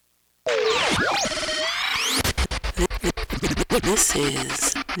This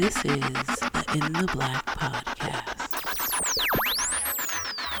is the In the Black podcast.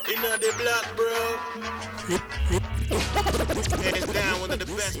 In the black, bro. Hands down, one of the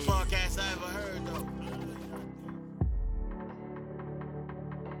best podcasts I ever heard, though.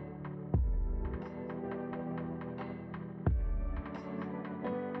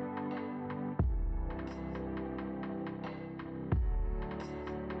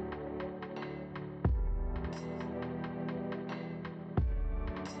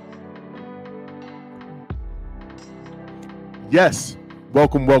 Yes.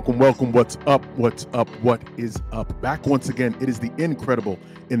 Welcome. What's up? What is up? Back once again. It is the incredible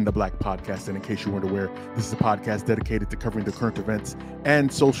In the Black podcast. And in case you weren't aware, this is a podcast dedicated to covering the current events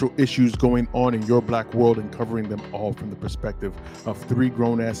and social issues going on in your black world and covering them all from the perspective of three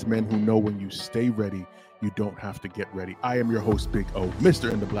grown-ass men who know when you stay ready, you don't have to get ready. I am your host, Big O, Mr.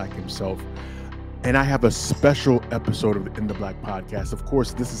 In the Black himself. And I have a special episode of the In the Black podcast. Of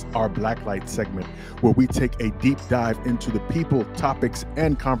course, this is our Blacklight segment where we take a deep dive into the people, topics,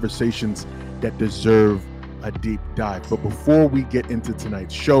 and conversations that deserve a deep dive. But before we get into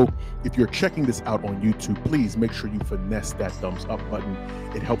tonight's show, if you're checking this out on YouTube, please make sure you finesse that thumbs up button.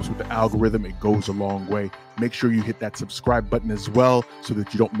 It helps with the algorithm. It goes a long way. Make sure you hit that subscribe button as well so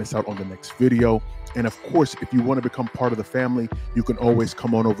that you don't miss out on the next video. And of course, if you want to become part of the family, you can always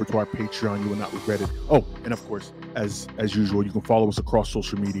come on over to our Patreon. You will not regret it. Oh, and of course, as usual, you can follow us across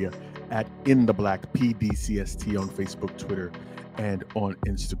social media at In the Black PDCST on Facebook, Twitter, and on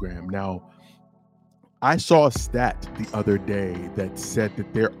Instagram. Now, I saw a stat the other day that said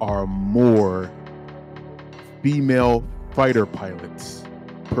that there are more female fighter pilots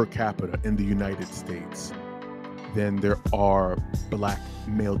per capita in the United States than there are black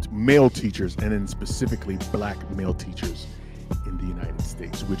male teachers, and then specifically black male teachers in the United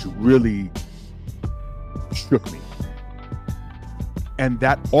States, which really shook me. And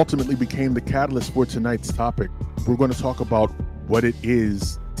that ultimately became the catalyst for tonight's topic. We're going to talk about what it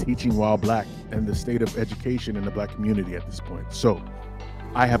is teaching while black and the state of education in the black community at this point. So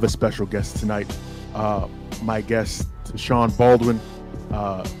I have a special guest tonight. My guest, Tashawn Baldwin.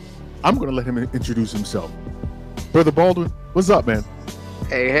 I'm going to let him introduce himself. Brother Baldwin, what's up, man?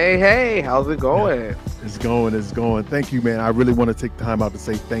 Hey, how's it going? Yeah, it's going. Thank you, man. I really want to take time out to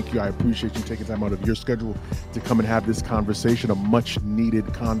say thank you. I appreciate you taking time out of your schedule to come and have this conversation, a much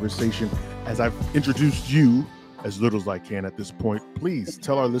needed conversation. As I've introduced you as little as I can at this point, please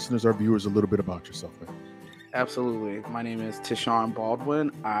tell our listeners, our viewers, a little bit about yourself, man. Absolutely. My name is Tashawn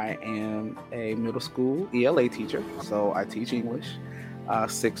Baldwin. I am a middle school ELA teacher, so I teach English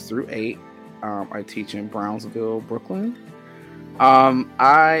 6 through 8. I teach in Brownsville, Brooklyn.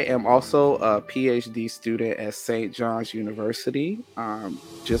 I am also a PhD student at St. John's University.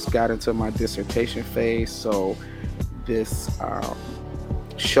 Just got into my dissertation phase, so this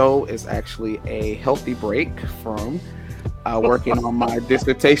show is actually a healthy break from working on my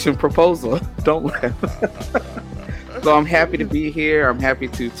dissertation proposal. Don't laugh. So I'm happy to be here. I'm happy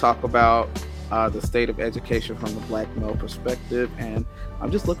to talk about the state of education from the black male perspective, and I'm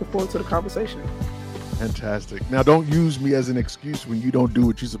just looking forward to the conversation. Fantastic. Now, don't use me as an excuse when you don't do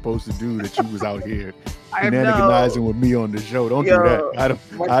what you're supposed to do, that you was out here shenaniganizing with me on the show. Don't do that.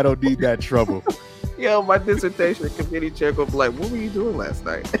 I don't need that trouble. Yo, my dissertation committee chair will be like, what were you doing last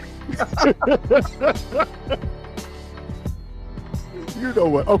night? You know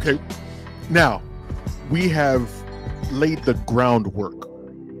what? Okay. Now, we have laid the groundwork,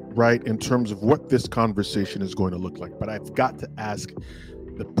 right, in terms of what this conversation is going to look like. But I've got to ask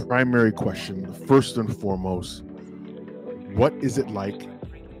the primary question, the first and foremost: what is it like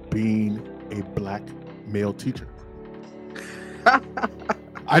being a black male teacher?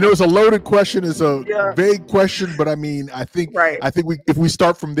 I know it's a loaded question, it's a vague question, but I mean, I think if we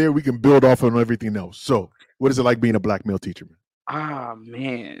start from there, we can build off on everything else. So, what is it like being a black male teacher, man? Ah,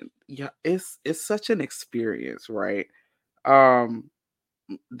 man, yeah, it's such an experience, right?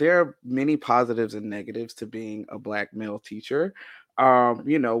 There are many positives and negatives to being a black male teacher.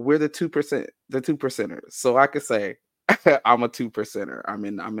 We're the 2%, the 2%ers. So I could say I'm a 2%er. I'm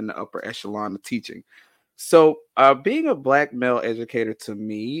in the upper echelon of teaching. So being a black male educator to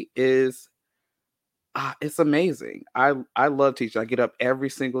me is it's amazing. I love teaching. I get up every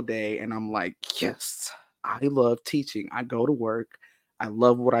single day and I'm like, yes, I love teaching. I go to work. I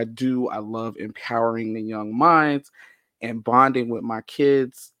love what I do. I love empowering the young minds and bonding with my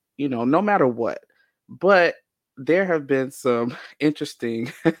kids, no matter what. But there have been some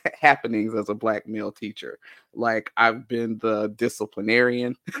interesting happenings as a black male teacher. Like, I've been the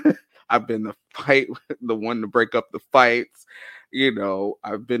disciplinarian. I've been the one to break up the fights.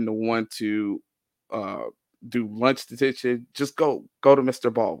 I've been the one to uh, do lunch detention. Just go to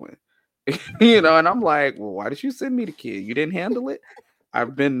Mr. Baldwin. And I'm like, well, why did you send me the kid? You didn't handle it.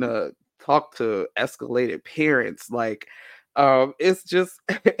 I've been talk to escalated parents. Like, it's just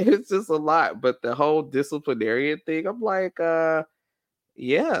it's just a lot. But the whole disciplinarian thing, I'm like,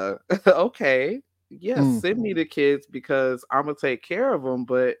 yeah, okay, yes, Mm. send me the kids because I'm gonna take care of them.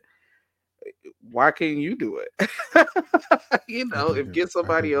 But why can't you do it? I dig If that. get I dig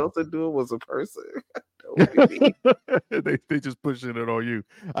somebody that. else to do it was a person, that would be me. They just pushing it on you.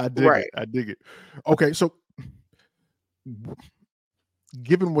 I dig it. Right. I dig it. Okay, so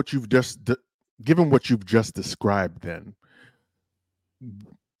given what you've just given what you've just described, then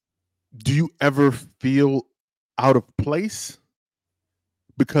do you ever feel out of place?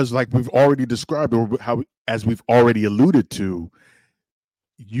 Because, like we've already described, or how as we've already alluded to,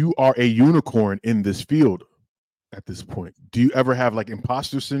 you are a unicorn in this field at this point. Do you ever have like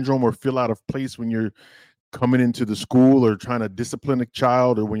imposter syndrome or feel out of place when you're coming into the school or trying to discipline a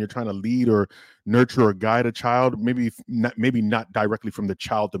child, or when you're trying to lead or nurture or guide a child? Maybe not directly from the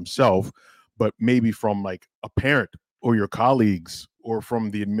child themselves, but maybe from like a parent or your colleagues or from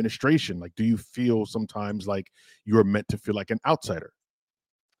the administration. Like, do you feel sometimes like you're meant to feel like an outsider?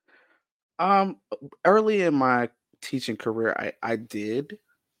 Um, Early in my teaching career, I did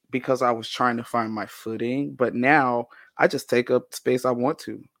because I was trying to find my footing. But now I just take up space I want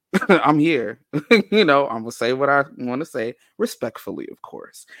to. I'm here. I'm gonna say what I want to say respectfully, of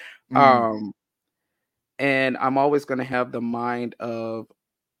course. Mm, Um, and I'm always gonna have the mind of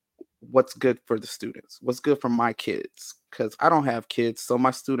what's good for the students, what's good for my kids, because I don't have kids, so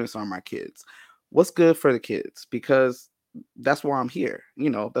my students are my kids. What's good for the kids? Because that's why I'm here.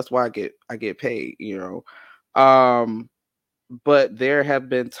 That's why I get paid. Um, but there have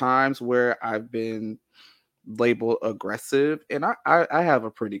been times where I've been labeled aggressive, and I have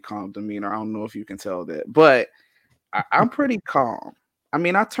a pretty calm demeanor. I don't know if you can tell that, but I'm pretty calm. I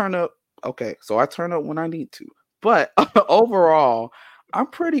mean, I turn up. Okay, so I turn up when I need to, but overall, I'm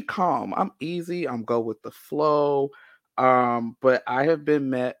pretty calm. I'm easy. I'm go with the flow. But I have been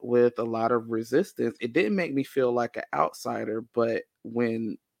met with a lot of resistance. It didn't make me feel like an outsider, but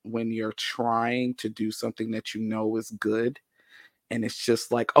when you're trying to do something that you know is good, and it's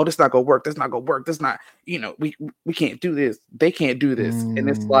just like, oh, this not gonna work. This not gonna work. This not. We can't do this. They can't do this, and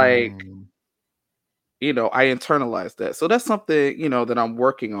it's like, mm, I internalize that. So that's something, that I'm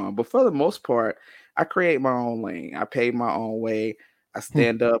working on. But for the most part, I create my own lane. I pay my own way. I hmm,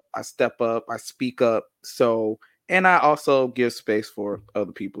 stand up, I step up, I speak up. So, and I also give space for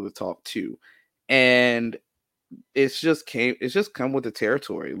other people to talk to. And it's just come with the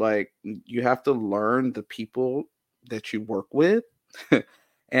territory. Like, you have to learn the people that you work with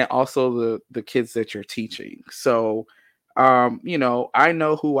and also the kids that you're teaching. So I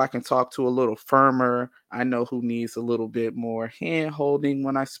know who I can talk to a little firmer. I know who needs a little bit more hand holding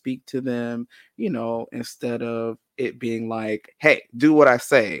when I speak to them, instead of it being like, hey, do what I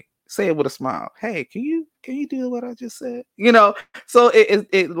say. Say it with a smile. Hey, can you do what I just said? So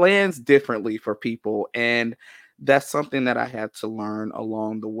it lands differently for people, and that's something that I had to learn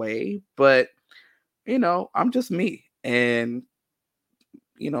along the way. But I'm just me, and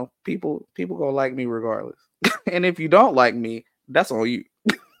people gonna like me regardless. And if you don't like me, that's on you.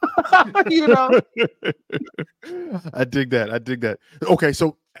 you know? I dig that. I dig that. Okay,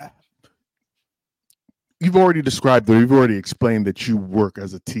 so you've already described, or you've already explained that you work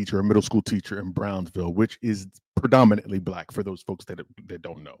as a teacher, a middle school teacher in Brownsville, which is predominantly Black for those folks that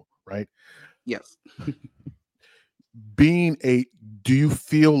don't know, right? Yes. Being a, do you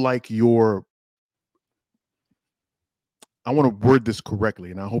feel like you're, I want to word this correctly,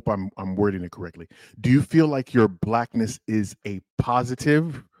 and I hope I'm wording it correctly. Do you feel like your Blackness is a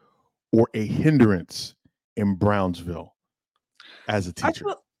positive or a hindrance in Brownsville as a I teacher?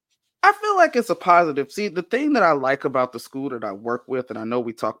 feel I feel like it's a positive. See, the thing that I like about the school that I work with, and I know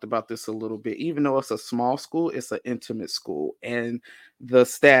we talked about this a little bit, even though it's a small school, it's an intimate school, and the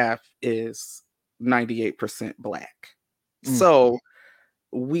staff is 98% Black. Mm, So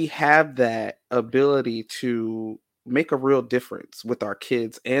we have that ability to make a real difference with our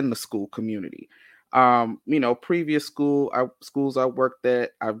kids and the school community. Previous schools I worked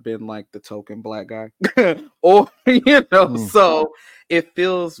at, I've been like the token Black guy. or mm, so it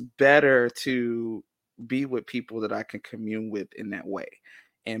feels better to be with people that I can commune with in that way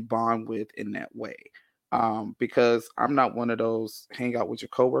and bond with in that way. Because I'm not one of those hang out with your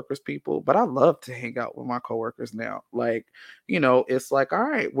coworkers people, but I love to hang out with my coworkers now. Like, it's like, all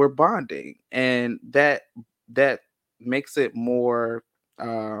right, we're bonding, and that makes it more,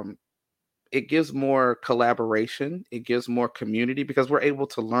 um it gives more collaboration, it gives more community because we're able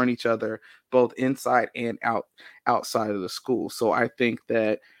to learn each other both inside and outside of the school. So I think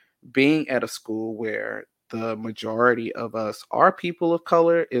that being at a school where the majority of us are people of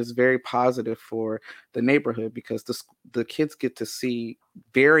color is very positive for the neighborhood because the kids get to see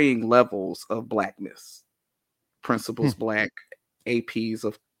varying levels of blackness. Hmm. Principals black, APs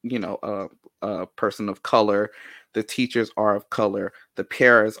of person of color, the teachers are of color, the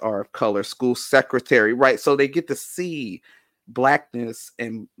parents are of color, school secretary, right? So they get to see blackness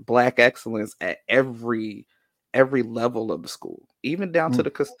and black excellence at every level of the school, even down to Hmm.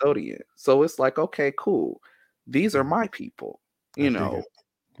 the custodian. So it's like, okay, cool. These are Dig it. my people, I you dig know. it.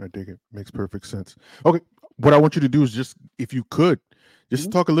 I dig it. Makes perfect sense. Okay. What I want you to do is just, if you could, just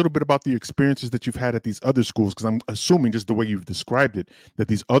Mhm. talk a little bit about the experiences that you've had at these other schools, because I'm assuming just the way you've described it, that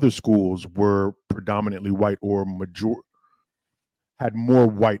these other schools were predominantly white or had more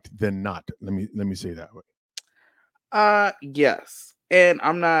white than not. Let me say that way. Yes. And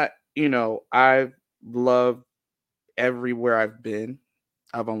I'm not, I've loved everywhere I've been.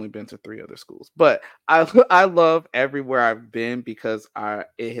 I've only been to 3 other schools, but I I love everywhere I've been because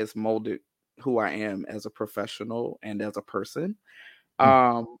it has molded who I am as a professional and as a person. Hmm.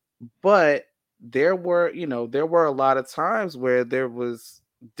 Um, but there were a lot of times where there was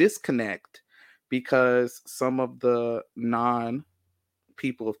disconnect because some of the non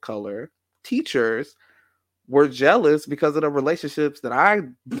people of color teachers were jealous because of the relationships that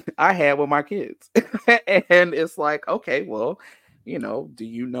I had with my kids. And it's like, okay, well, do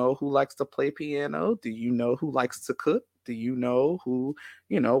you know who likes to play piano? Do you know who likes to cook? Do you know do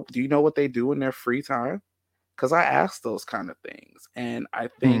you know what they do in their free time? Because I ask those kind of things. And I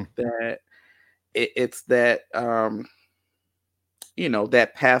Hmm. think that it's that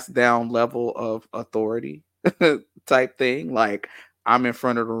that passed down level of authority type thing. Like, I'm in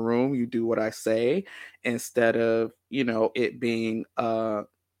front of the room, you do what I say, instead of, it being a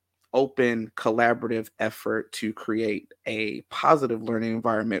open collaborative effort to create a positive learning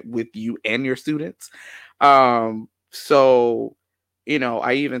environment with you and your students. So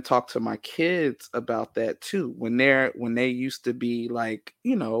I even talk to my kids about that too. When they used to be like,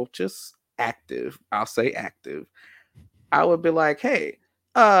 just active, I'll say active, I would be like, hey,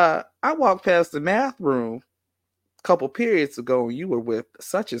 I walked past the math room a couple periods ago and you were with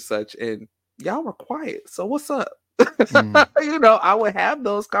such and such and y'all were quiet. So what's up? Hmm. I would have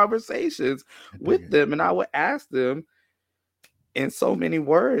those conversations I dig with it. them and I would ask them in so many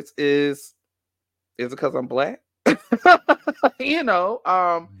words, is it because I'm black? you know,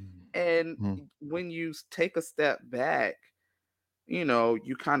 um, and Hmm. when you take a step back,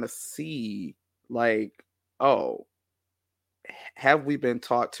 you kind of see like, oh, have we been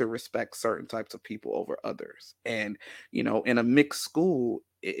taught to respect certain types of people over others? And in a mixed school,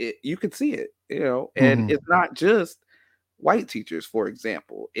 you can see it. And Hmm. it's not just white teachers, for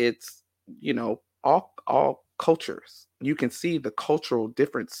example. It's all cultures. You can see the cultural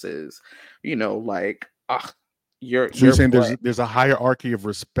differences. Like, So you're you're saying black. there's a hierarchy of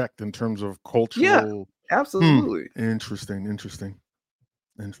respect in terms of Yeah, cultural. Hmm. absolutely. Interesting. Interesting.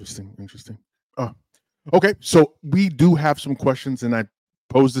 Interesting. Interesting. Oh, okay. So we do have some questions, and I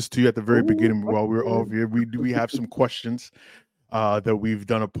posed this to you at the very Ooh, beginning while we were all okay. here. We have some questions that we've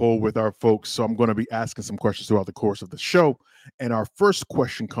done a poll with our folks. So I'm going to be asking some questions throughout the course of the show. And our first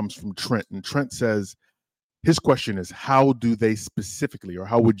question comes from Trent. And Trent says, his question is, how do they specifically, or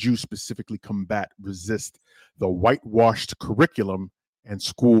how would you specifically resist the whitewashed curriculum and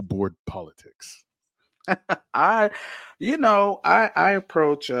school board politics? I, I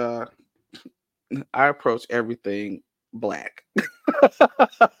approach everything black.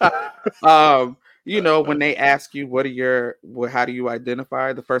 um, when they ask you how do you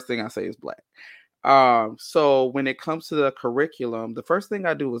identify, the first thing I say is black. So when it comes to the curriculum, the first thing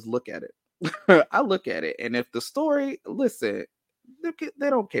I do is look at it. I look at it, and if the story, listen, they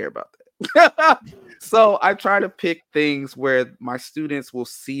don't care about that. So I try to pick things where my students will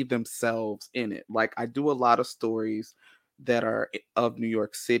see themselves in it. Like, I do a lot of stories that are of New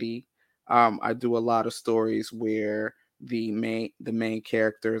York City. I do a lot of stories where the main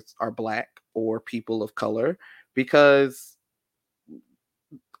characters are black or people of color because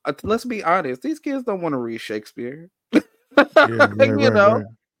let's be honest, these kids don't want to read Shakespeare. Yeah, right, you right, know, right,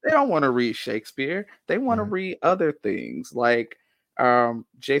 they don't want to read Shakespeare. They want to right. read other things like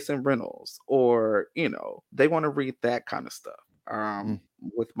Jason Reynolds, or they want to read that kind of stuff. Mm,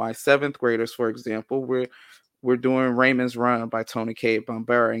 With my seventh graders, for example, we're doing Raymond's Run by Tony K.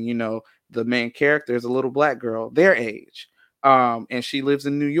 Bambara, and the main character is a little black girl, their age, and she lives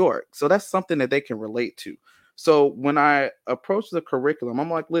in New York, so that's something that they can relate to. So when I approach the curriculum,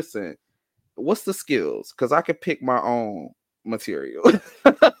 I'm like, listen, what's the skills? Because I could pick my own material.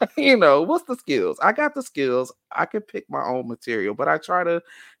 What's the skills? I got the skills. I can pick my own material, but I try to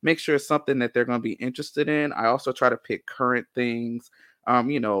make sure it's something that they're going to be interested in. I also try to pick current things,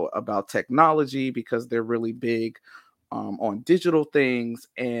 about technology, because they're really big on digital things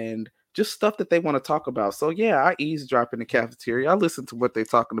and just stuff that they want to talk about. So yeah, I eavesdrop in the cafeteria. I listen to what they're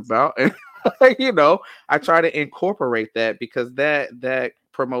talking about, and I try to incorporate that, because that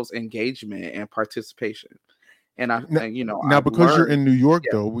promotes engagement and participation. And Now, I've because you're learned. in New York,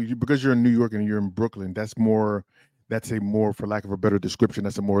 Yeah, though, because you're in New York and you're in Brooklyn, that's a more, for lack of a better description,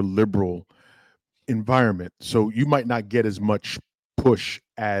 that's a more liberal environment. So you might not get as much push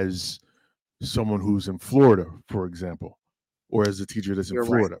as someone who's in Florida, for example, or as a teacher that's in you're right.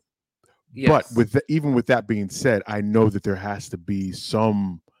 Florida. But Yes. even with that being said, I know that there has to be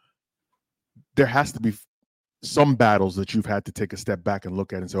some battles that you've had to take a step back and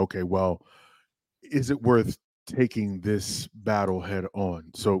look at and say, okay, well, is it worth taking this battle head on?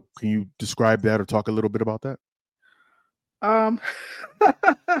 So can you describe that or talk a little bit about that? Um, Don't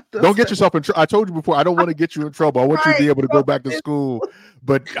get that's yourself in trouble. I told you before, I don't want to get you in trouble. I want you to right. be able to go back to school,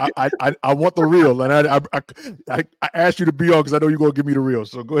 but I want the real. And I asked you to be on because I know you're going to give me the real.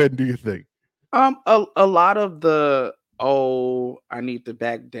 So go ahead and do your thing. A lot of the, I need to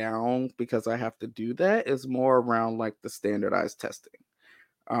back down because I have to do that, is more around like the standardized testing.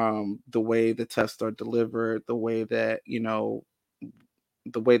 The way the tests are delivered, the way that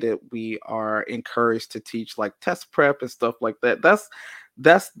we are encouraged to teach like test prep and stuff like that.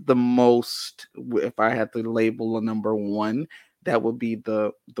 That's the most, if I had to label a number one, that would be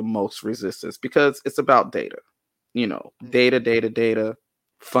the most resistance, because it's about data. Data.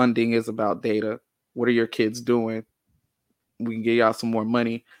 Funding is about data. What are your kids doing? We can get y'all some more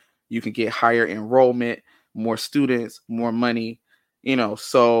money. You can get higher enrollment, more students, more money.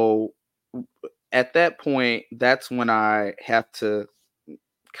 So at that point, that's when I have to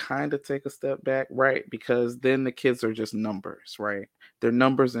kind of take a step back, right? Because then the kids are just numbers, right? They're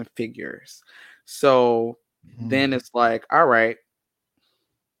numbers and figures. So then it's like, all right,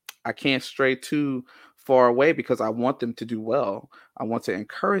 I can't stray too far away because I want them to do well. I want to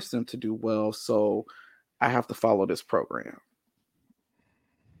encourage them to do well. So I have to follow this program.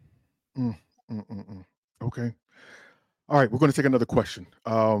 Mm, Okay. All right. We're going to take another question.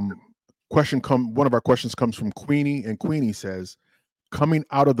 One of our questions comes from Queenie, and Queenie says, coming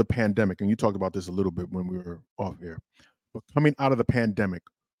out of the pandemic, and you talked about this a little bit when we were off air, but coming out of the pandemic,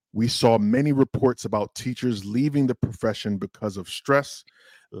 we saw many reports about teachers leaving the profession because of stress,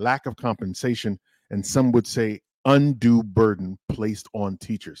 lack of compensation, and some would say undue burden placed on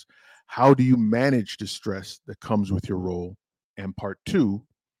teachers. How do you manage the stress that comes with your role? And part two,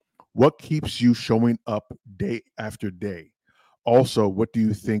 what keeps you showing up day after day? Also, what do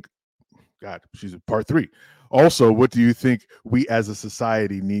you think? God, she's at part three. Also, what do you think we as a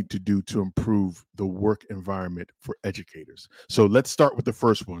society need to do to improve the work environment for educators? So let's start with the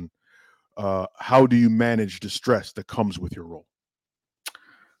first one. How do you manage the stress that comes with your role?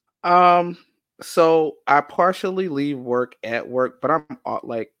 So I partially leave work at work, but I'm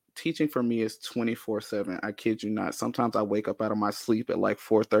like, teaching for me is 24/7. I kid you not. Sometimes I wake up out of my sleep at like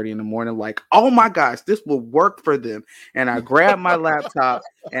 4:30 in the morning, like, oh my gosh, this will work for them. And I grab my laptop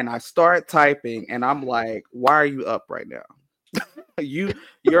and I start typing, and I'm like, why are you up right now?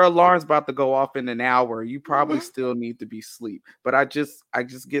 Your alarm's about to go off in an hour. You probably still need to be asleep. But I just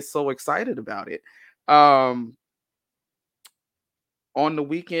get so excited about it. Um on the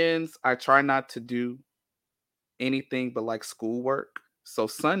weekends, I try not to do anything but like schoolwork. So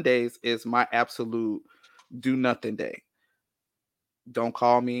Sundays is my absolute do nothing day. Don't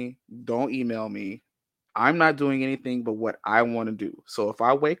call me, don't email me. I'm not doing anything but what I want to do. So if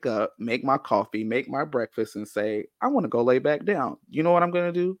I wake up, make my coffee, make my breakfast, and say, I want to go lay back down, you know what I'm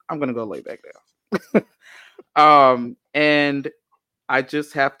going to do? I'm going to go lay back down. And I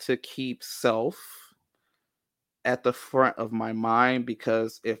just have to keep self at the front of my mind,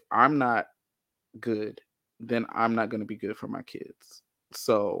 because if I'm not good, then I'm not going to be good for my kids.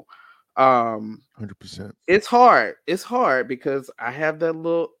 So, 100%. it's hard. It's hard because I have that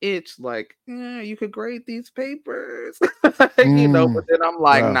little itch, like, you could grade these papers, but then I'm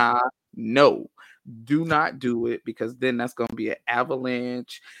like, Yeah. nah, no, do not do it, because then that's going to be an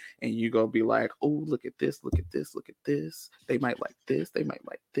avalanche, and you're going to be like, oh, look at this, look at this, look at this. They might like this, they might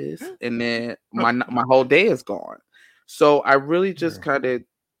like this. And then my whole day is gone. So I really just Yeah. kind of,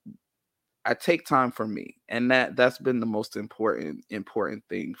 I take time for me, and that's been the most important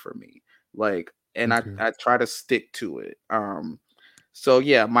thing for me. Like, and I Okay. I try to stick to it. So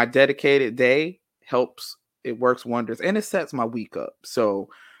yeah, my dedicated day helps. It works wonders, and it sets my week up. So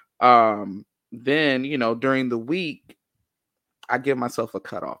Then, during the week, I give myself a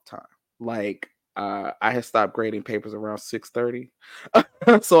cutoff time. Like, I had stopped grading papers around 6:30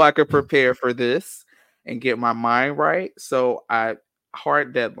 so I could prepare for this and get my mind right. So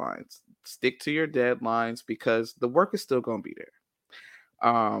hard deadlines. Stick to your deadlines because the work is still going to be there.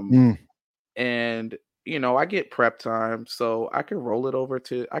 Mm. And I get prep time, so I can roll it over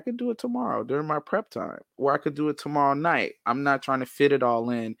I could do it tomorrow during my prep time, or I could do it tomorrow night. I'm not trying to fit it all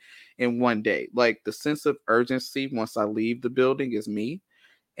in one day. Like, the sense of urgency once I leave the building is me,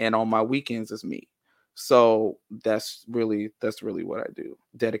 and on my weekends is me. So that's really what I do.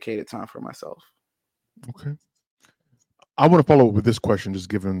 Dedicated time for myself. Okay. I want to follow up with this question, just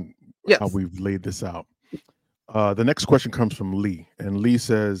given how Yes. we've laid this out. The next question comes from Lee, and Lee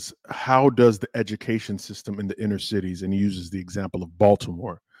says, how does the education system in the inner cities, and he uses the example of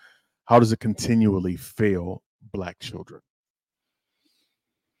Baltimore, how does it continually fail Black children?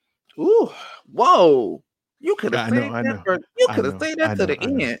 Ooh, whoa. You could have I know, saved I that know, for you I could have know, saved I that to know, the I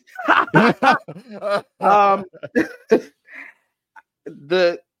end.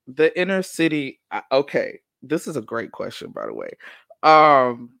 know. The inner city, okay. This is a great question, by the way.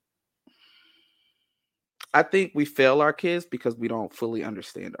 Um I think we fail our kids because we don't fully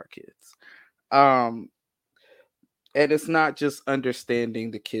understand our kids. Um and it's not just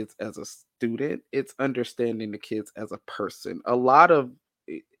understanding the kids as a student, it's understanding the kids as a person.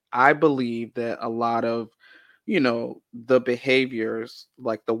 I believe that a lot of, the behaviors,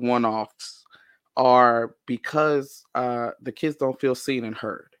 like the one-offs, are because the kids don't feel seen and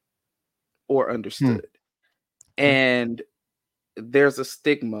heard or Hmm. understood. And there's a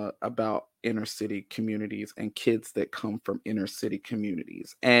stigma about inner city communities and kids that come from inner city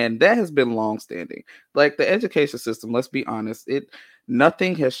communities. And that has been longstanding. Like, the education system, let's be honest,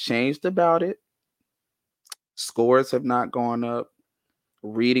 nothing has changed about it. Scores have not gone up,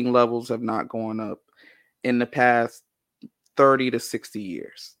 reading levels have not gone up in the past 30 to 60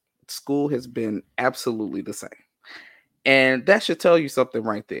 years. School has been absolutely the same. And that should tell you something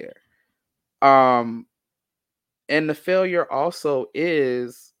right there. And the failure also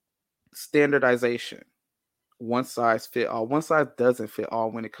is standardization. One size fit all. One size doesn't fit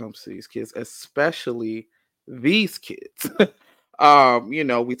all when it comes to these kids, especially these kids.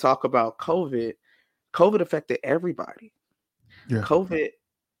 We talk about COVID. COVID affected everybody. Yeah. COVID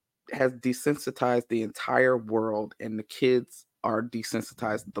has desensitized the entire world, and the kids are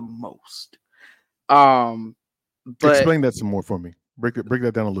desensitized the most. But Explain that some more for me. Break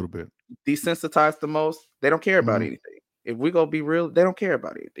that down a little bit. desensitized the most, they don't care about anything. If we go be real, they don't care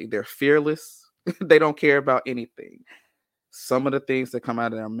about anything. They're fearless. They don't care about anything. Some of the things that come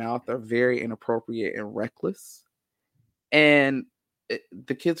out of their mouth are very inappropriate and reckless. And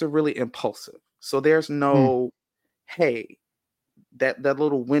the kids are really impulsive. So there's no, hey, that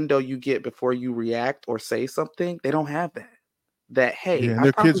little window you get before you react or say something, they don't have that. That, hey, Yeah, and I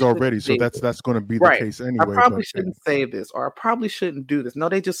they're probably kids shouldn't already, so say this. that's going to be the Right. case I anyway. probably But shouldn't say this, or I probably shouldn't do this. No,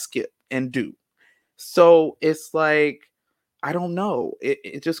 they just skip and do. So it's like, I don't know.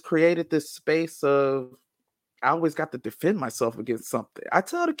 It just created this space of, I always got to defend myself against something. I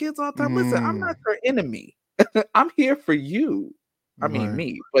tell the kids all the time, listen, I'm not your enemy. I'm here for you. I mean, right.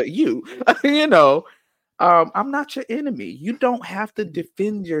 me, but you, I'm not your enemy. You don't have to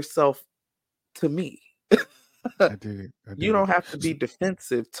defend yourself to me. I dig it. I You dig don't it. have to be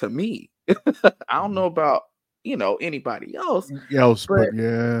defensive to me. I don't know about, anybody else, Else, but but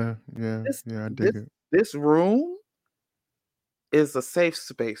yeah, this I dig this it. this room is a safe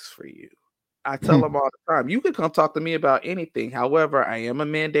space for you. I tell Hmm. them all the time, you can come talk to me about anything. However, I am a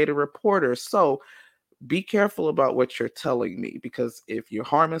mandated reporter, so be careful about what you're telling me, because if you're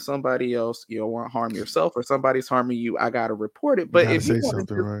harming somebody else, you don't want to harm yourself, or somebody's harming you, I gotta report it. You But got to say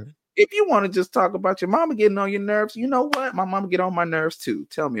something, right? if you want to just talk about your mama getting on your nerves, you know what? My mama get on my nerves too.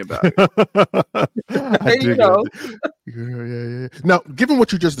 Tell me about I it. dig it. Yeah. Now, given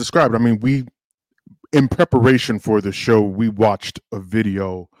what you just described, I mean, in preparation for the show, we watched a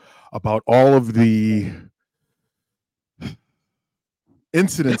video about all of the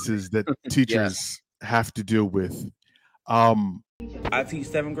incidences that teachers have to deal with. I teach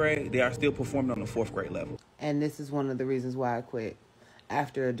 7th grade. They are still performing on the 4th grade level. And this is one of the reasons why I quit.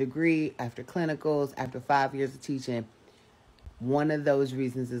 After a degree, after clinicals, after 5 years of teaching, one of those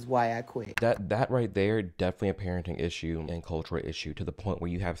reasons is why I quit. That right there, definitely a parenting issue and cultural issue, to the point where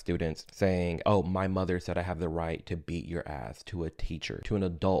you have students saying, oh, my mother said I have the right to beat your ass, to a teacher, to an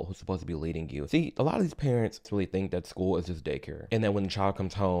adult who's supposed to be leading you. See, a lot of these parents really think that school is just daycare, and that when the child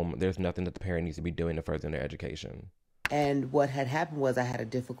comes home, there's nothing that the parent needs to be doing to further their education. And what had happened was, I had a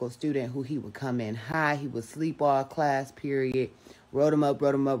difficult student who he would come in high, he would sleep all class period, Wrote them up.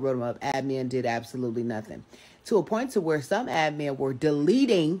 Admin did absolutely nothing. To a point to where some admin were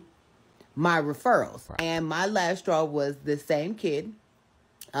deleting my referrals. Right. And my last straw was the same kid.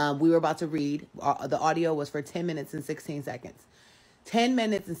 We were about to read. The audio was for 10 minutes and 16 seconds. 10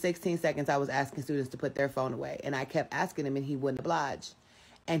 minutes and 16 seconds, I was asking students to put their phone away. And I kept asking him, and he wouldn't oblige.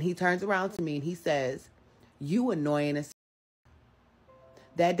 And he turns around to me, and he says, "You annoying as."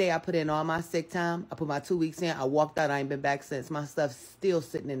 That day, I put in all my sick time. I put my 2 weeks in. I walked out. I ain't been back since. My stuff's still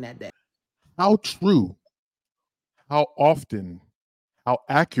sitting in that day. How true, how often, how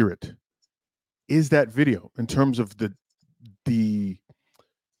accurate is that video in terms of the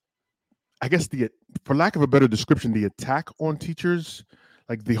I guess for lack of a better description, the attack on teachers,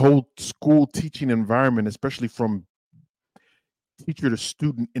 like the whole school teaching environment, especially from teacher to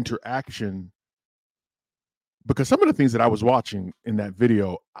student interaction? Because some of the things that I was watching in that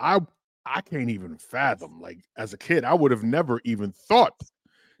video, I can't even fathom. Like, as a kid, I would have never even thought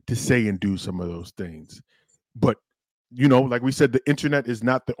to say and do some of those things. But, like we said, the internet is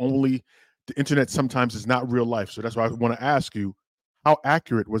not the internet sometimes is not real life. So that's why I want to ask you, how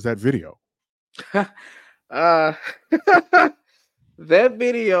accurate was that video? That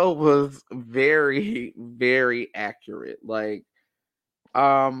video was very, very accurate. Like,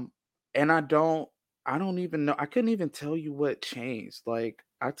 and I don't even know. I couldn't even tell you what changed. Like,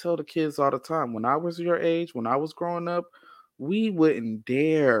 I tell the kids all the time, when I was your age, when I was growing up, we wouldn't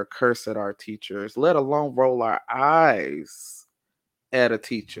dare curse at our teachers, let alone roll our eyes at a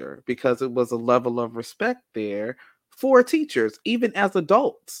teacher, because it was a level of respect there for teachers, even as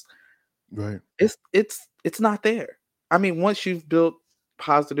adults. Right. It's not there. I mean, once you've built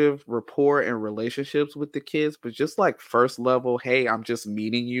positive rapport and relationships with the kids, but just like first level, hey, I'm just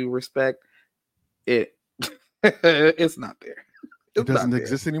meeting you, respect, it's not there. It doesn't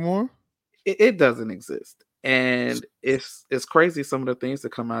exist anymore. It doesn't exist, and it's crazy some of the things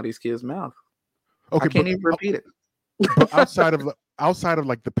that come out of these kids' mouth. Okay, I can't even repeat it. But outside of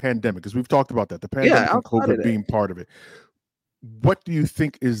like the pandemic, because we've talked about that, the pandemic and COVID being part of it, what do you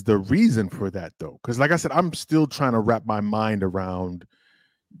think is the reason for that, though? Because like I said, I'm still trying to wrap my mind around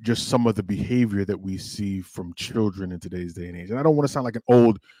just some of the behavior that we see from children in today's day and age. And I don't want to sound like an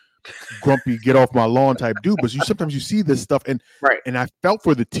old, grumpy, get off my lawn type dude, but sometimes you see this stuff. And and I felt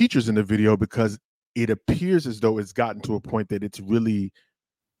for the teachers in the video, because it appears as though it's gotten to a point that it's really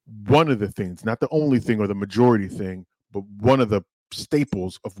one of the things, not the only thing or the majority thing, but one of the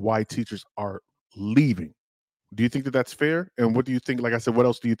staples of why teachers are leaving. Do you think that that's fair? And what do you think? Like I said, what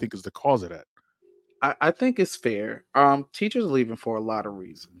else do you think is the cause of that? I think it's fair. Teachers are leaving for a lot of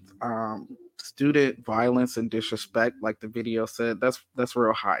reasons. Student violence and disrespect, like the video said, that's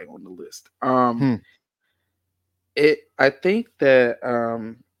real high on the list. I think that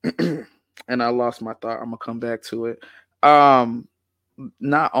and I lost my thought. I'm gonna come back to it.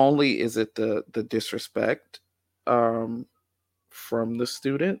 Not only is it the disrespect from the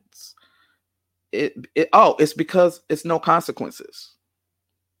students, it's because it's no consequences.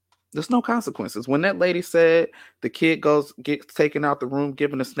 There's no consequences. When that lady said the kid gets taken out the room,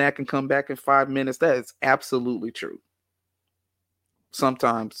 given a snack, and come back in 5 minutes, that is absolutely true.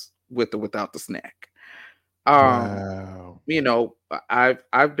 Sometimes with or without the snack. Wow.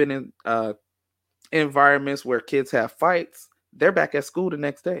 I've been in environments where kids have fights. They're back at school the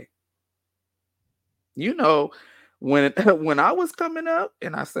next day. When I was coming up,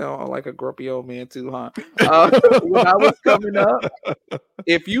 and I sound like a grumpy old man too, huh? When I was coming up,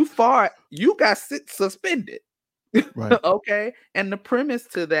 if you fought, you got suspended. Right. Okay. And the premise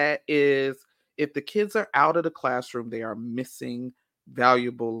to that is, if the kids are out of the classroom, they are missing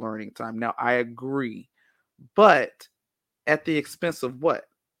valuable learning time. Now, I agree, but at the expense of what?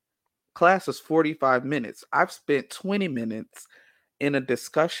 Class is 45 minutes. I've spent 20 minutes in a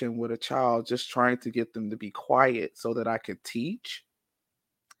discussion with a child, just trying to get them to be quiet so that I could teach.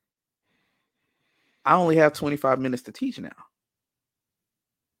 I only have 25 minutes to teach now.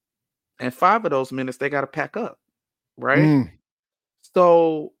 And 5 of those minutes, they got to pack up, right?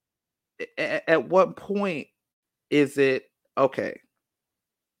 So at what point is it, okay,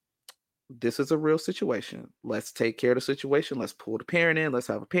 this is a real situation. Let's take care of the situation. Let's pull the parent in. Let's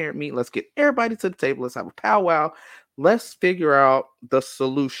have a parent meet. Let's get everybody to the table. Let's have a powwow. Let's figure out the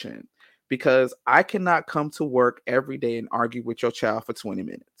solution, because I cannot come to work every day and argue with your child for 20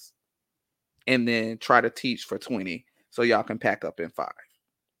 minutes and then try to teach for 20 so y'all can pack up in 5.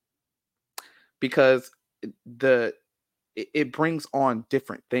 Because it brings on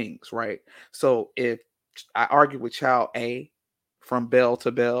different things, right? So if I argue with child A from bell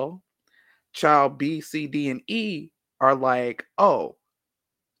to bell, child B, C, D, and E are like, oh,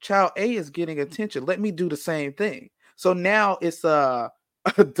 child A is getting attention. Let me do the same thing. So now it's a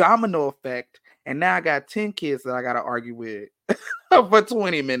domino effect, and now I got 10 kids that I got to argue with for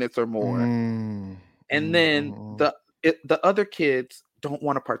 20 minutes or more. And then the other kids don't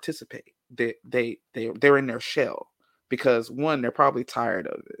want to participate. They're in their shell because, one, they're probably tired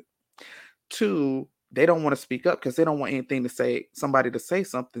of it. Two, they don't want to speak up because they don't want somebody to say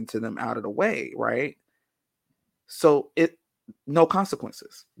something to them out of the way, right? So no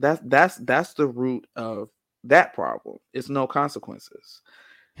consequences. That's the root of that problem. It's no consequences.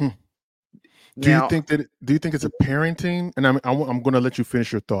 Do you think it's a parenting? And I'm going to let you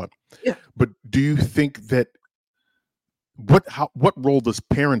finish your thought. Yeah. But do you think that what role does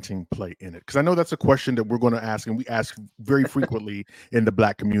parenting play in it? Because I know that's a question that we're going to ask, and we ask very frequently in the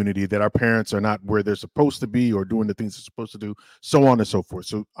Black community, that our parents are not where they're supposed to be or doing the things they're supposed to do, so on and so forth.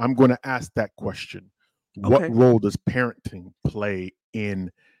 So I'm going to ask that question. What role does parenting play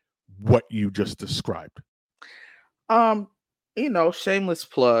in what you just described? Shameless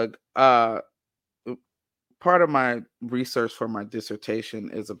plug. Part of my research for my dissertation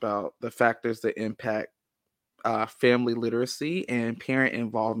is about the factors that impact family literacy and parent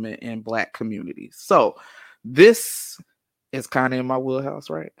involvement in Black communities. So this is kind of in my wheelhouse,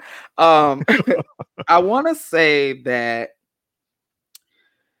 right? I want to say that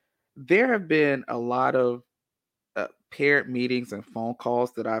there have been a lot of parent meetings and phone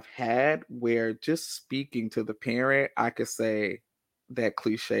calls that I've had where, just speaking to the parent, I could say that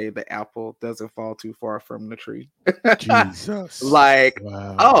cliche, the apple doesn't fall too far from the tree. Jesus. Like,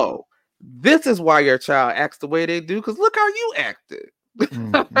 wow. Oh, this is why your child acts the way they do, because look how you acted.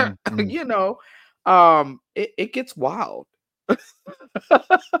 It gets wild.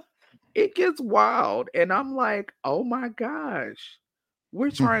 It gets wild. And I'm like, oh my gosh. We're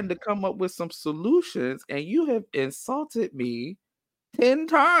trying to come up with some solutions, and you have insulted me 10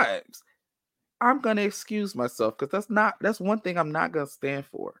 times. I'm going to excuse myself because that's one thing I'm not going to stand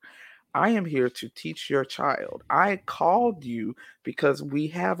for. I am here to teach your child. I called you because we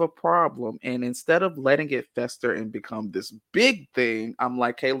have a problem. And instead of letting it fester and become this big thing, I'm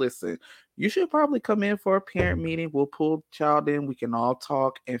like, hey, listen, you should probably come in for a parent meeting. We'll pull the child in. We can all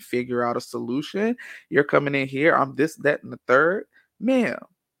talk and figure out a solution. You're coming in here. I'm this, that, and the third. Ma'am,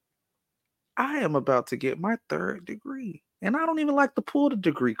 I am about to get my 3rd degree, and I don't even like to pull the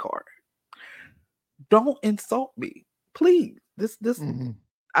degree card. Don't insult me, please.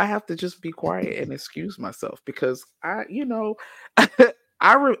 I have to just be quiet and excuse myself because I know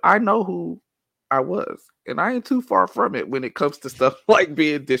who I was, and I ain't too far from it when it comes to stuff like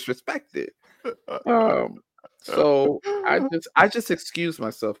being disrespected. So I just excuse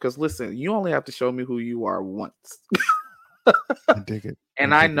myself because, listen, you only have to show me who you are once. I dig it.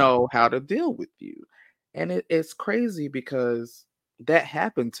 And I know how to deal with you. And it's crazy because that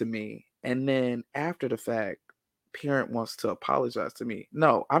happened to me. And then after the fact, parent wants to apologize to me.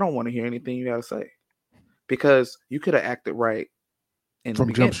 No, I don't want to hear anything you got to say, because you could have acted right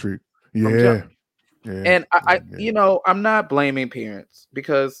from Jump Street. From Yeah. Jump. And I'm not blaming parents,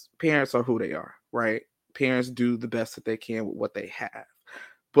 because parents are who they are, right? Parents do the best that they can with what they have.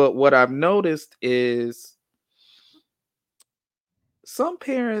 But what I've noticed is some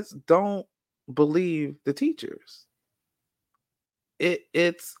parents don't believe the teachers.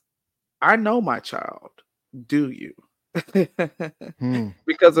 It's I know my child. Do you?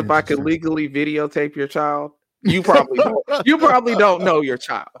 Because if I could legally videotape your child, you probably don't know your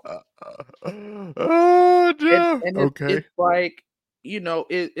child. Oh, no. And Okay. it's like,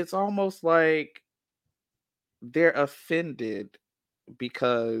 it's almost like they're offended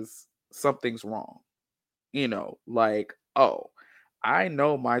because something's wrong. Like, oh, I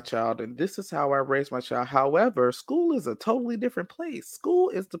know my child, and this is how I raise my child. However, school is a totally different place. School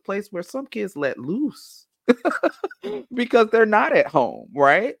is the place where some kids let loose because they're not at home,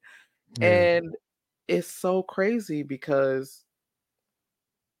 right? Yeah. And it's so crazy because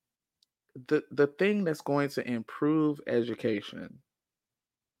the thing that's going to improve education,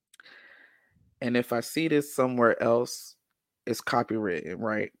 and if I see this somewhere else, it's copywritten,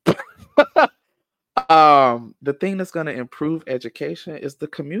 right? The thing that's going to improve education is the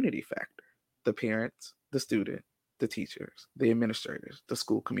community factor. The parents, the student, the teachers, the administrators, the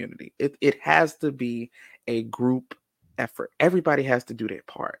school community. It has to be a group effort. Everybody has to do their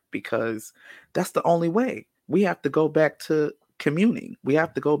part, because that's the only way. We have to go back to communing. We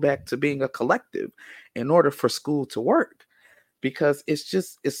have to go back to being a collective in order for school to work, because it's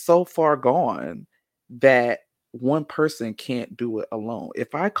so far gone that one person can't do it alone.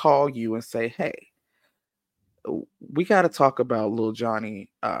 If I call you and say, hey, we got to talk about Lil Johnny's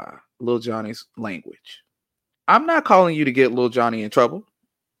language. I'm not calling you to get Lil Johnny in trouble.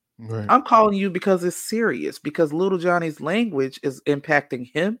 Right. I'm calling you because it's serious, because little Johnny's language is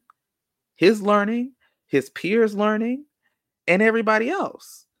impacting him, his learning, his peers learning, and everybody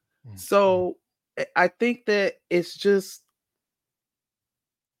else. Mm-hmm. So I think that it's just,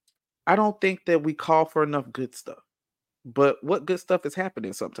 I don't think that we call for enough good stuff. But what good stuff is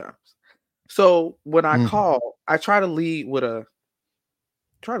happening sometimes? So when I call, I try to lead with a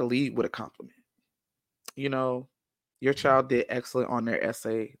compliment. You know, your child did excellent on their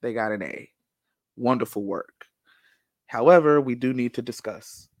essay. They got an A. Wonderful work. However, we do need to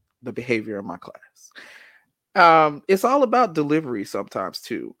discuss the behavior in my class. It's all about delivery sometimes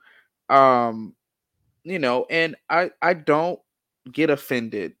too. And I don't get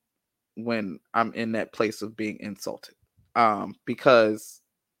offended when I'm in that place of being insulted. Because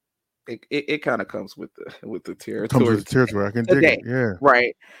it kind of comes with the Comes territory with the territory. I can dig today, it. Yeah.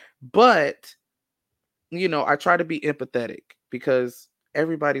 right? But I try to be empathetic because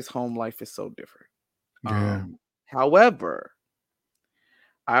everybody's home life is so different. Yeah. However,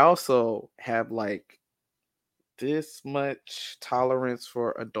 I also have like this much tolerance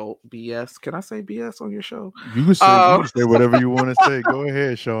for adult BS. Can I say BS on your show? You can say whatever you want to say. Go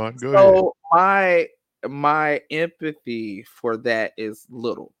ahead, Sean. Go ahead. So my empathy for that is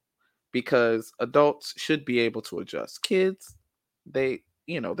little, because adults should be able to adjust. Kids, they're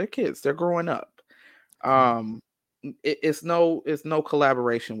kids. They're growing up. It's no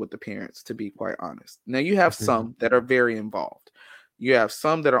collaboration with the parents, to be quite honest. Now you have some that are very involved. You have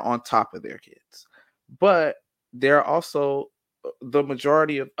some that are on top of their kids, but there are also the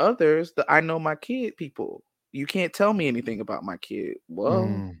majority of others that I know my kid people. You can't tell me anything about my kid.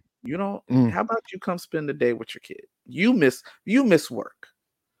 Well, how about you come spend the day with your kid? You miss work.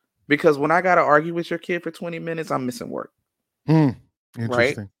 Because when I gotta argue with your kid for 20 minutes, I'm missing work. Right?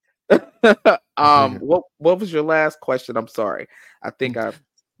 Interesting. What was your last question? I'm sorry. I think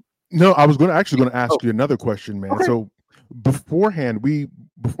No, I was going to ask you another question, man. Okay. So beforehand,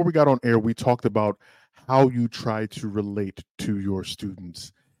 before we got on air, we talked about how you try to relate to your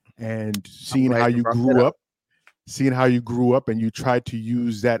students and seeing how you grew up, and you tried to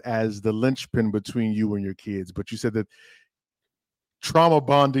use that as the linchpin between you and your kids. But you said that trauma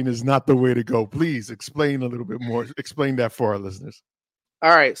bonding is not the way to go. Please explain a little bit more. Explain that for our listeners.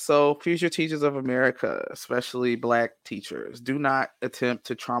 All right, so future teachers of America, especially Black teachers, do not attempt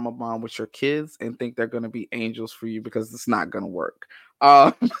to trauma bond with your kids and think they're going to be angels for you, because it's not going to work.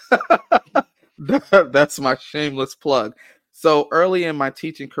 That's my shameless plug. So early in my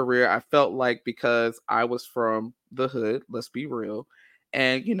teaching career, I felt like, because I was from the hood, let's be real,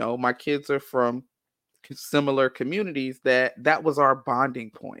 and my kids are from similar communities, that was our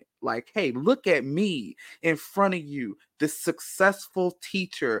bonding point. Like, hey, look at me in front of you, this successful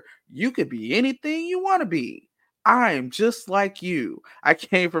teacher. You could be anything you want to be. I am just like you. I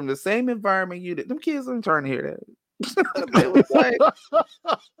came from the same environment you did. Them kids aren't trying to hear that. They was like,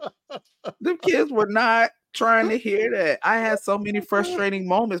 them kids were not trying to hear that. I had so many frustrating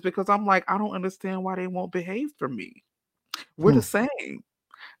moments because I'm like, I don't understand why they won't behave for me. We're the same.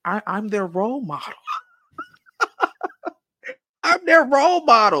 I'm their role model. I'm their role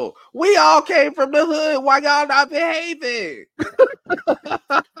model. We all came from the hood. Why y'all not behaving?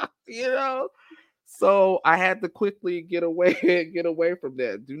 So I had to quickly get away from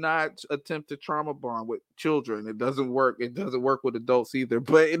that. Do not attempt to trauma bond with children. It doesn't work. It doesn't work with adults either,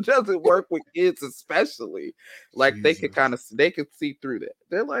 but it doesn't work with kids, especially. Like, they can see through that.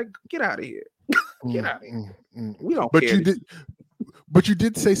 They're like, get out of here. Get out of here. We don't care. But you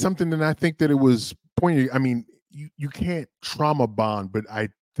did say something, and I think that it was poignant. I mean, you can't trauma bond, but I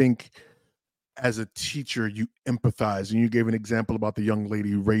think as a teacher, you empathize, and you gave an example about the young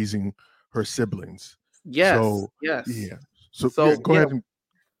lady raising her siblings. Yes. Yeah. So go ahead.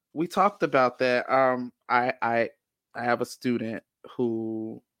 We talked about that. I have a student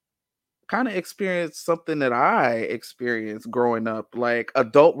who kind of experienced something that I experienced growing up, like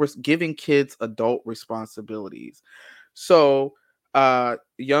giving kids adult responsibilities. So,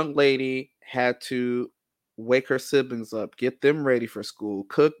 young lady had to wake her siblings up, get them ready for school,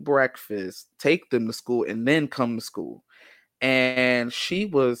 cook breakfast, take them to school, and then come to school. And she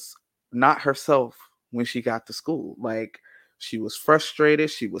was not herself when she got to school. Like, she was frustrated,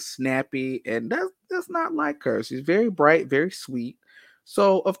 she was snappy, and that's not like her. She's very bright, very sweet.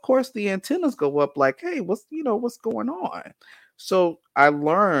 So of course the antennas go up, like, hey, what's going on? So I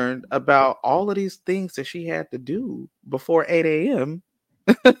learned about all of these things that she had to do before 8 a.m.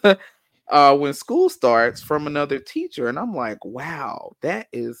 When school starts, from another teacher. And I'm like, wow, that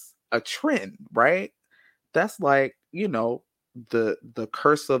is a trend, right? That's like, the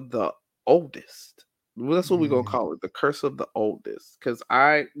curse of the oldest. That's what we're gonna call it, the curse of the oldest. Because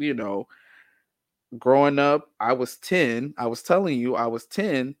growing up, I was 10. I was telling you, I was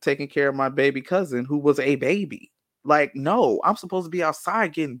 10 taking care of my baby cousin who was a baby. Like, no, I'm supposed to be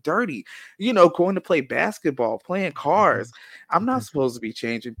outside getting dirty, going to play basketball, playing cars. I'm not supposed to be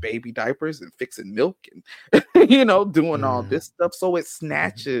changing baby diapers and fixing milk and, doing all this stuff. So it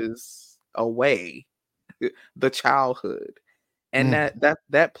snatches away the childhood. And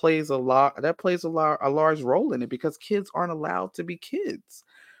that plays a large role in it, because kids aren't allowed to be kids.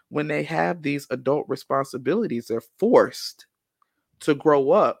 When they have these adult responsibilities, they're forced to grow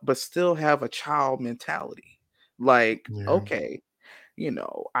up but still have a child mentality. Like, okay, I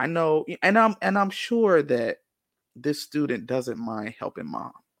know, and I'm sure that this student doesn't mind helping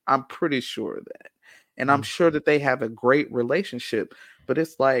mom. I'm pretty sure of that. And I'm sure that they have a great relationship, but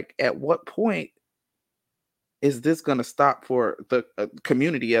it's like, at what point is this going to stop for the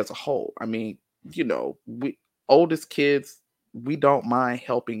community as a whole? I mean, we oldest kids, we don't mind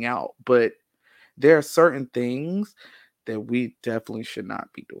helping out, but there are certain things that we definitely should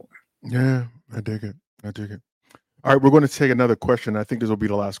not be doing. Yeah, I dig it. All right, we're going to take another question. I think this will be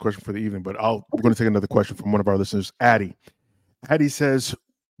the last question for the evening, but we're going to take another question from one of our listeners, Addie. Addie says,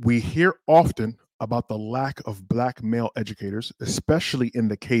 we hear often about the lack of Black male educators, especially in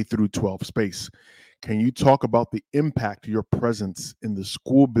the K through 12 space. Can you talk about the impact your presence in the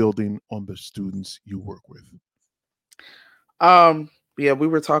school building on the students you work with? Yeah, we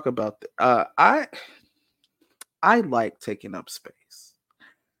were talking about I like taking up space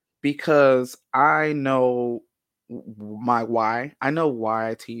because I know my why. I know why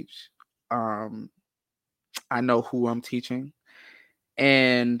I teach. I know who I'm teaching,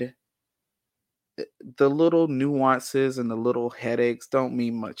 and the little nuances and the little headaches don't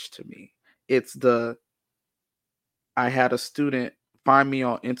mean much to me. It's I had a student find me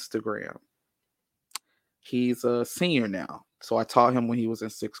on Instagram. He's a senior now. So I taught him when he was in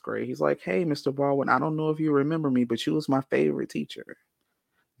 6th grade. He's like, "Hey, Mr. Baldwin, I don't know if you remember me, but you was my favorite teacher."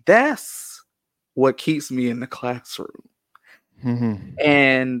 That's what keeps me in the classroom.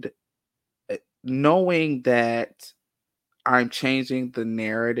 And knowing that I'm changing the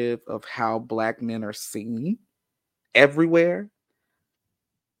narrative of how Black men are seen everywhere.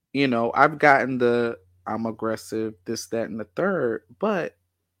 I've gotten I'm aggressive, this, that, and the third, but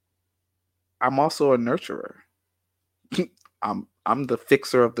I'm also a nurturer. I'm the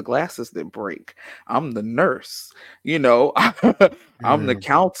fixer of the glasses that break. I'm the nurse, I'm the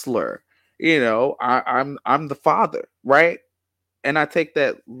counselor, I'm the father, right? And I take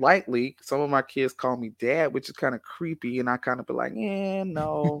that lightly. Some of my kids call me dad, which is kind of creepy, and I kind of be like,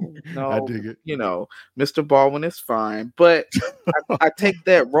 no, I dig it. Mr. Baldwin is fine. But I take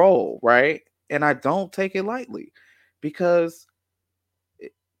that role, right? And I don't take it lightly, because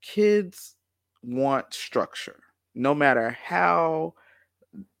kids want structure. No matter how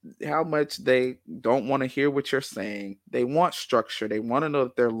much they don't want to hear what you're saying, they want structure. They want to know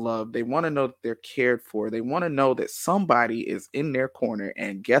that they're loved. They want to know that they're cared for. They want to know that somebody is in their corner,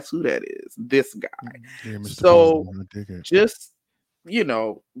 and guess who that is? This guy. Yeah, Mr. So Baldwin, I dig it. just it's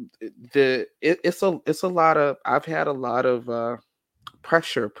a lot of, I've had a lot of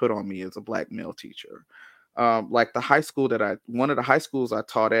pressure put on me as a Black male teacher. Like one of the high schools I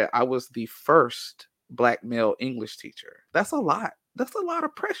taught at, I was the first Black male English teacher. That's a lot. That's a lot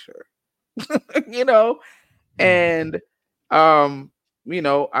of pressure, and I've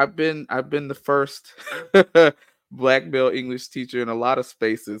been the first Black male English teacher in a lot of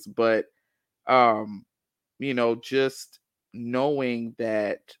spaces, but just knowing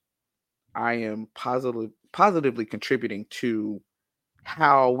that I am positively contributing to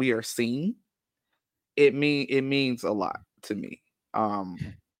how we are seen, it means a lot to me.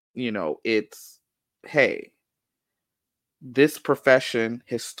 It's, hey, this profession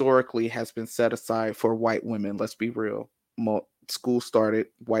historically has been set aside for white women. Let's be real. School started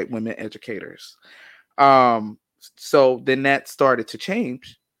white women educators. So then that started to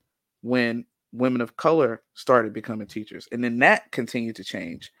change when women of color started becoming teachers. And then that continued to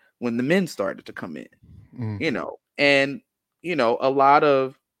change when the men started to come in, and, a lot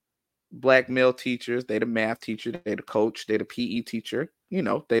of Black male teachers, they the math teacher, they the coach, they the PE teacher,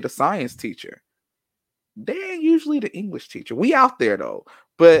 they the science teacher. They ain't usually the English teacher. We out there though,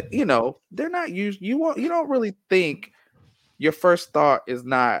 but they're not usually. You don't really think, your first thought is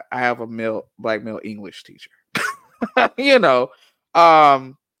not, I have a Black male English teacher. you know.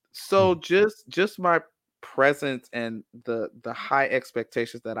 So just my presence and the high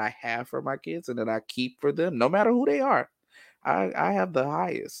expectations that I have for my kids and that I keep for them, no matter who they are. I have the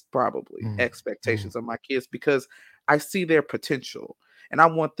highest probably expectations of my kids, because I see their potential. and I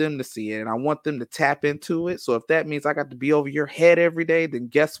want them to see it, and I want them to tap into it. So if that means I got to be over your head every day, then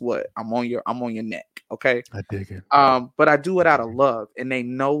guess what? I'm on your neck. Okay. I dig it. But I do it out of love, and they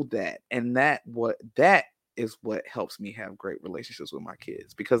know that, and that is what helps me have great relationships with my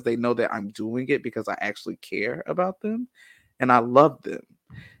kids, because they know that I'm doing it because I actually care about them and I love them.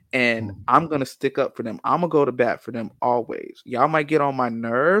 And I'm going to stick up for them. I'm going to go to bat for them always. Y'all might get on my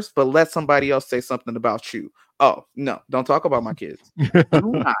nerves, but let somebody else say something about you. Oh, no, don't talk about my kids.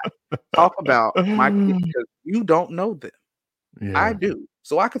 Do not talk about my kids, because you don't know them. Yeah, I do.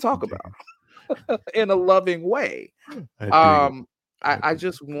 So I can talk about them in a loving way. I dig it. I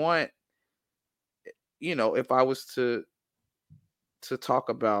just want, if I was to talk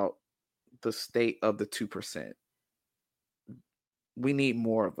about the state of the 2%, we need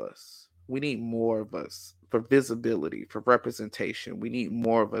more of us. We need more of us for visibility, for representation. We need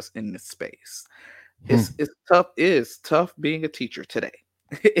more of us in this space. It's tough. It is tough being a teacher today.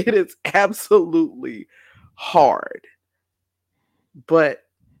 It is absolutely hard, but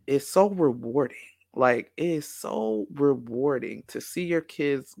it's so rewarding. Like, it is so rewarding to see your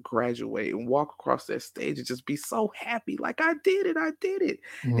kids graduate and walk across that stage and just be so happy. Like, I did it. I did it.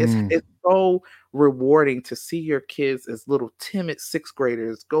 It's so rewarding to see your kids as little timid sixth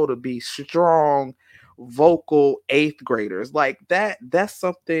graders go to be strong, vocal eighth graders. Like that's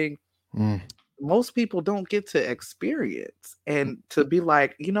something most people don't get to experience. And to be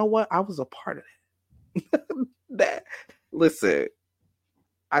like, you know what? I was a part of that. That listen,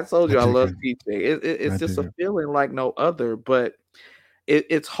 I told you I love teaching. It's just a feeling like no other, but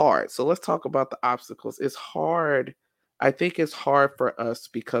it's hard. So let's talk about the obstacles. It's hard. I think it's hard for us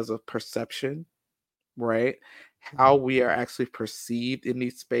because of perception, right? How we are actually perceived in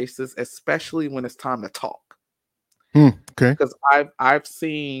these spaces, especially when it's time to talk. Okay. Because I've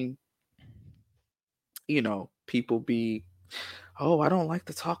seen, people be, oh, I don't like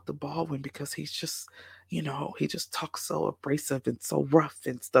to talk to Baldwin because he's just, he just talks so abrasive and so rough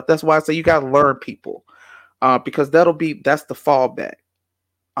and stuff. That's why I say you got to learn people, because that's the fallback.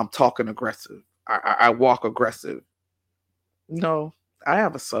 I'm talking aggressive. I walk aggressive. No, I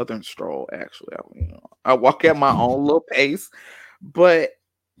have a southern stroll, actually. I walk at my own little pace, but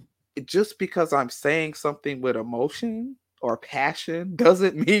just because I'm saying something with emotion or passion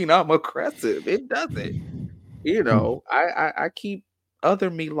doesn't mean I'm aggressive. It doesn't. I keep other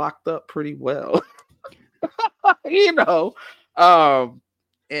me locked up pretty well. you know. Um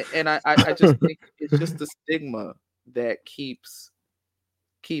and I just think it's just the stigma that keeps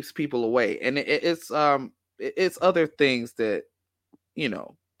people away. And it's other things that,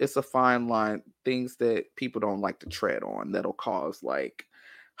 it's a fine line, things that people don't like to tread on that'll cause like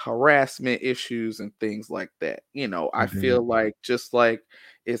harassment issues and things like that. I feel like just like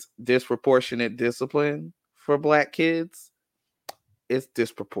it's disproportionate discipline for Black kids, it's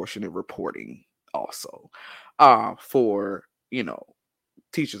disproportionate reporting also for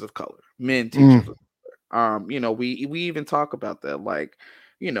teachers of color, men teachers of color. We even talk about that, like,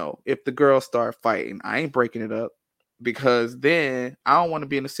 if the girls start fighting, I ain't breaking it up, because then I don't want to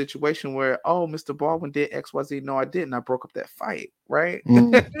be in a situation where, oh, Mr. Baldwin did XYZ. No, I didn't. I broke up that fight, right?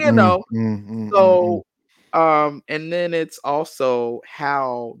 So and then it's also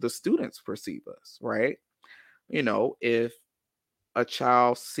how the students perceive us, right? If a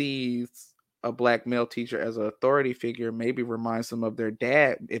child sees a Black male teacher as an authority figure, maybe reminds them of their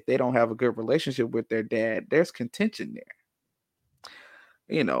dad. If they don't have a good relationship with their dad, there's contention there.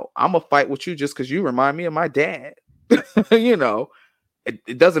 I'm gonna fight with you just because you remind me of my dad.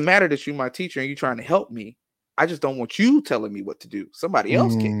 It doesn't matter that you're my teacher and you're trying to help me. I just don't want you telling me what to do. Somebody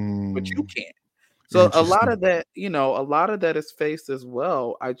else can, but you can't. So a lot of that is faced as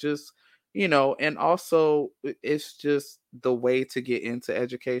well. I just, and also it's just the way to get into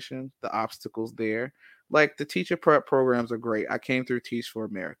education, the obstacles there. Like the teacher prep programs are great. I came through Teach for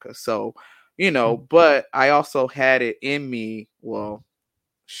America. So, but I also had it in me. Well,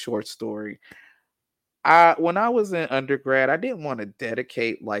 short story. When I was in undergrad, I didn't want to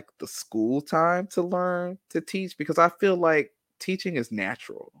dedicate like the school time to learn to teach, because I feel like teaching is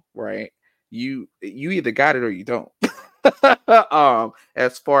natural, right? You either got it or you don't.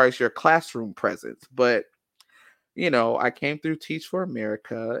 As far as your classroom presence, but I came through Teach for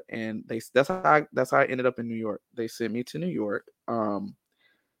America, and that's how I ended up in New York. They sent me to New York,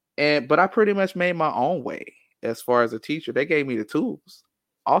 but I pretty much made my own way as far as a teacher. They gave me the tools,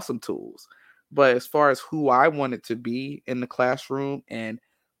 awesome tools. But as far as who I wanted to be in the classroom and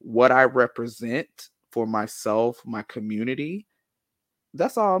what I represent for myself, my community,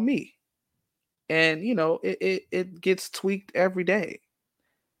 that's all me. And it gets tweaked every day,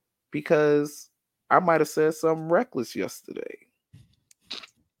 because I might have said something reckless yesterday.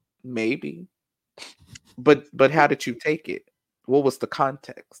 Maybe. But how did you take it? What was the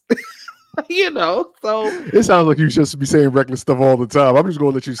context? So it sounds like you just be saying reckless stuff all the time. I'm just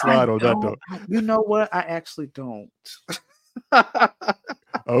gonna let you slide on that though. You know what? I actually don't.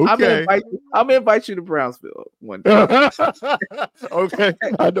 Okay. I'm gonna invite you to Brownsville one day. Okay.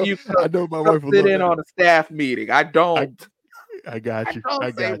 I know my wife will sit in on a staff meeting. I don't. I got you.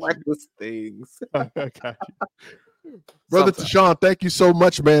 I got you. Reckless things. I got you. Brother Tashawn, thank you so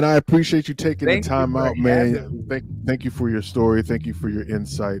much, man. I appreciate you taking the time out, man. Thank you for your story. Thank you for your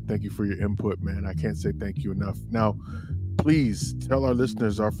insight. Thank you for your input, man. I can't say thank you enough. Now, please tell our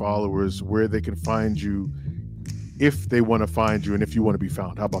listeners, our followers, where they can find you if they want to find you and if you want to be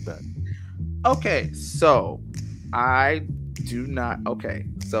found. How about that? Okay, so I'm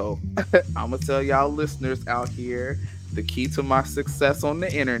gonna tell y'all listeners out here, the key to my success on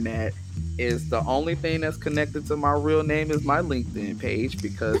the internet is the only thing that's connected to my real name is my LinkedIn page,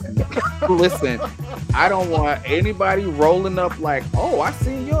 because listen, I don't want anybody rolling up like, oh, I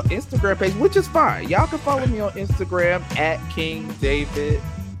see your Instagram page, which is fine. Y'all can follow me on Instagram at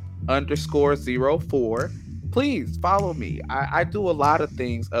KingDavid_04. Please follow me. I do a lot of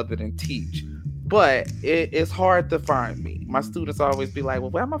things other than teach, but it's hard to find me. My students always be like,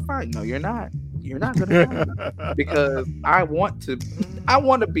 well, where am I finding? No, you're not. You're not gonna find me because I want to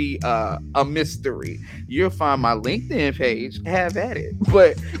be a mystery. You'll find my LinkedIn page, have at it,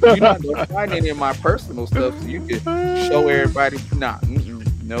 but you're not gonna find any of my personal stuff, so you can show everybody. No.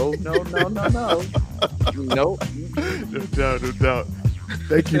 No doubt.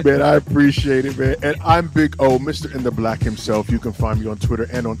 Thank you, man. I appreciate it, man. And I'm Big O, Mr. In the Black himself. You can find me on Twitter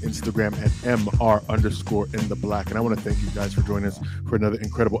and on Instagram at MR_In the Black. And I want to thank you guys for joining us for another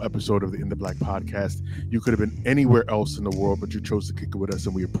incredible episode of the In the Black podcast. You could have been anywhere else in the world, but you chose to kick it with us,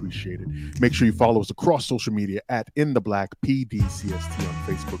 and we appreciate it. Make sure you follow us across social media at In the Black PDCST on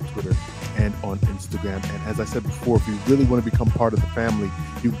Facebook, Twitter, and on Instagram. And as I said before, if you really want to become part of the family,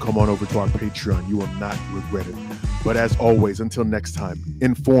 you can come on over to our Patreon. You will not regret it. But as always, until next time,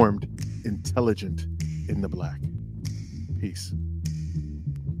 informed, intelligent, in the black. Peace.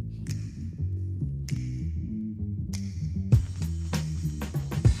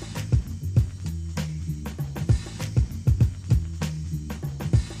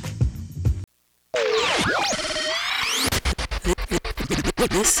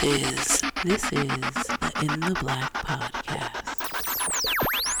 This is the In the Black podcast.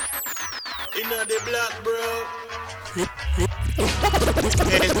 In the black, bro.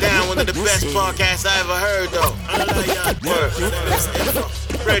 Hands down, one of the best podcasts I ever heard, though.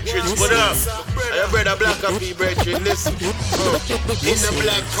 Brethren, what up? I brother Black up here, brethren. Listen. In the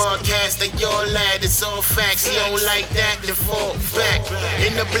Black podcast, and your lad, it's all facts. You don't like that, then fall back.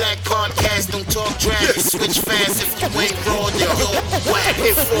 In the Black podcast, don't talk trash, switch fast. If you ain't raw, then you're whack.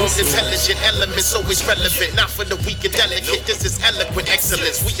 Informed, intelligent elements, always relevant. Not for the weak and delicate. This is eloquent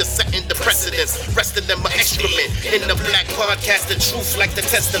excellence. We are setting the precedence. Rest of them are excrement. In the Black podcast, the truth like the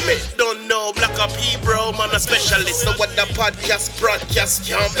testament. Don't know, Black up here, bro, man, a specialist. So what the podcast broadcast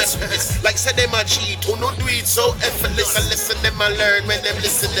can't mess with this. Like said them a cheat, who no do it so effortless. I listen them, I learn, when them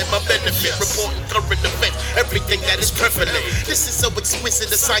listen them, I benefit. Reporting current event, everything that is prevalent. This is so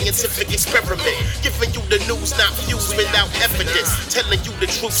exquisite, a scientific experiment. Giving you the news, not views without evidence. Telling you the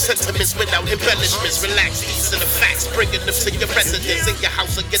truth, sentiments without embellishments. Relax, these are the facts, bringing them to your residence. In your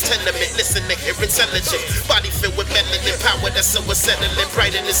house or your tenement, listen to hear intelligent. Body filled with melanin power that's so unsettling.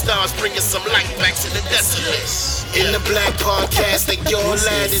 Bright in the stars, bringing some light back to the desolate. In the Black podcast, like your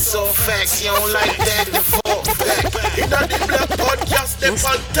lad, it's all facts. You don't like that, then fall back. In the Black podcast, they on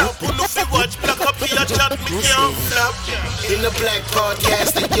top. Who know if you watch Black up here, chat me can't flap. In the Black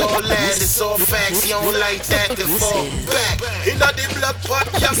podcast, like your lad, it's all facts. You don't like that, then fall back. In the Black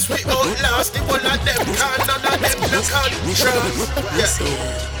podcast, we outlast. The one of them can't, none of them no can't trust.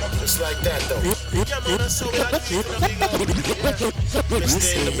 Just like that though. Yeah, man, that's so bad.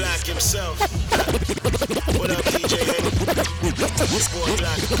 Mr. In the Black himself. What up, DJ Henry? This boy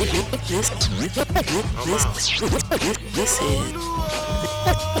Black. I'm out.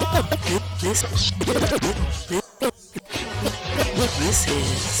 This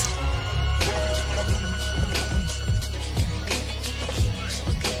is